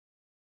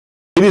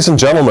Ladies and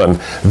gentlemen,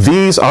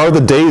 these are the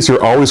days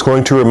you're always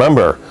going to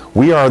remember.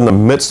 We are in the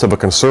midst of a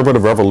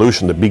conservative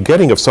revolution, the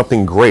beginning of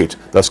something great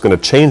that's going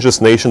to change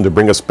this nation to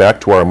bring us back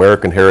to our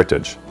American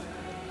heritage.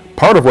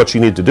 Part of what you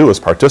need to do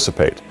is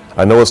participate.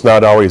 I know it's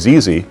not always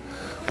easy,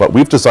 but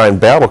we've designed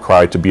Battle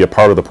Cry to be a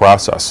part of the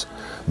process.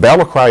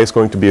 Battle Cry is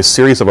going to be a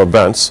series of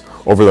events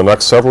over the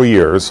next several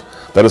years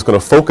that is going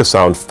to focus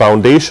on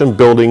foundation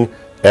building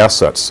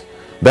assets.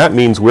 That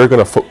means we're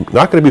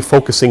not going to be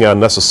focusing on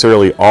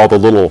necessarily all the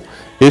little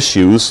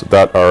issues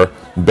that our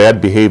bad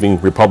behaving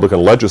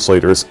Republican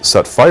legislators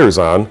set fires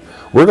on.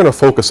 We're going to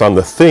focus on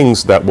the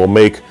things that will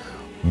make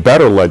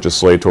better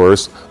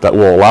legislators, that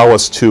will allow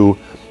us to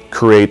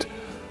create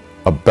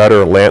a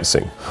better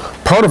Lansing.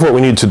 Part of what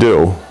we need to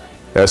do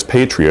as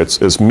patriots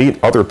is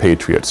meet other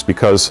patriots,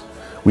 because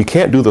we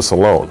can't do this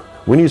alone.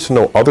 We need to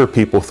know other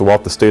people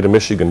throughout the state of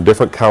Michigan,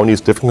 different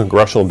counties, different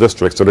congressional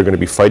districts that are going to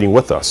be fighting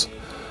with us.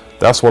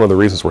 That's one of the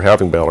reasons we're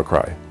having Battle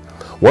Cry.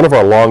 One of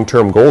our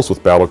long-term goals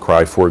with Battle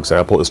Cry, for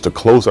example, is to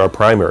close our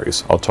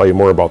primaries. I'll tell you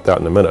more about that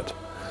in a minute.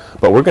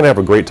 But we're going to have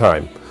a great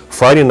time.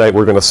 Friday night,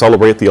 we're going to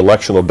celebrate the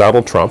election of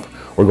Donald Trump.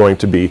 We're going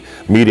to be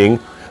meeting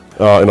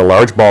in a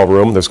large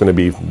ballroom. There's going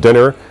to be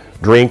dinner,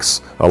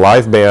 drinks, a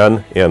live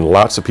band, and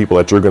lots of people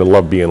that you're going to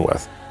love being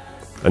with.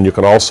 And you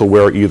can also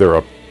wear either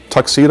a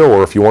tuxedo,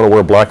 or if you want to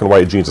wear black and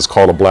white jeans, it's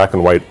called a black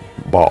and white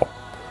ball.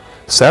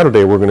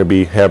 Saturday, we're going to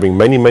be having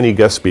many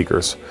guest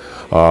speakers.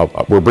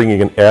 We're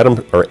bringing in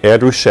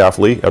Andrew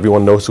Shafley.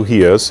 Everyone knows who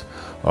he is.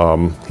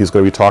 He's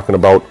going to be talking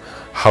about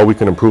how we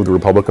can improve the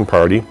Republican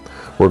Party.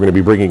 We're going to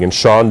be bringing in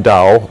Sean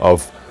Dow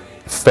of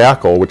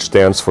FACL, which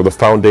stands for the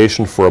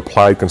Foundation for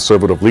Applied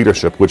Conservative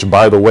Leadership, which,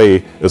 by the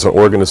way, is an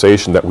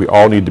organization that we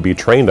all need to be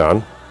trained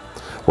on.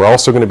 We're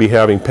also going to be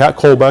having Pat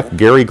Colbeck,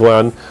 Gary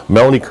Glenn,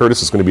 Melanie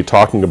Curtis is going to be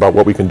talking about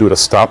what we can do to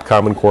stop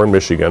Common Core in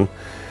Michigan,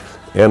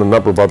 and a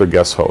number of other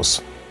guest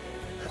hosts.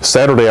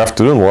 Saturday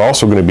afternoon, we're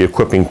also going to be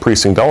equipping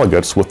precinct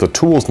delegates with the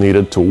tools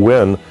needed to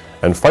win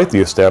and fight the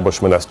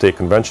establishment at state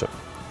convention.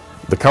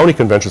 The county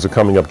conventions are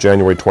coming up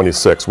January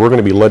 26th. We're going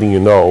to be letting you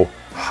know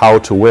how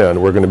to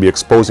win. We're going to be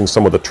exposing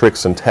some of the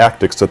tricks and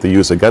tactics that they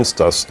use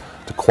against us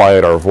to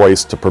quiet our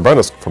voice, to prevent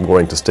us from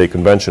going to state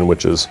convention,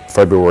 which is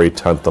February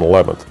 10th and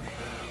 11th.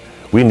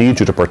 We need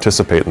you to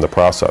participate in the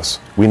process.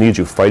 We need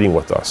you fighting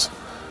with us.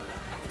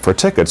 For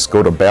tickets,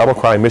 go to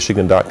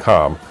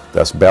battlecrymichigan.com.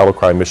 That's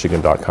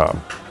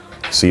battlecrymichigan.com.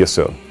 See you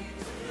soon.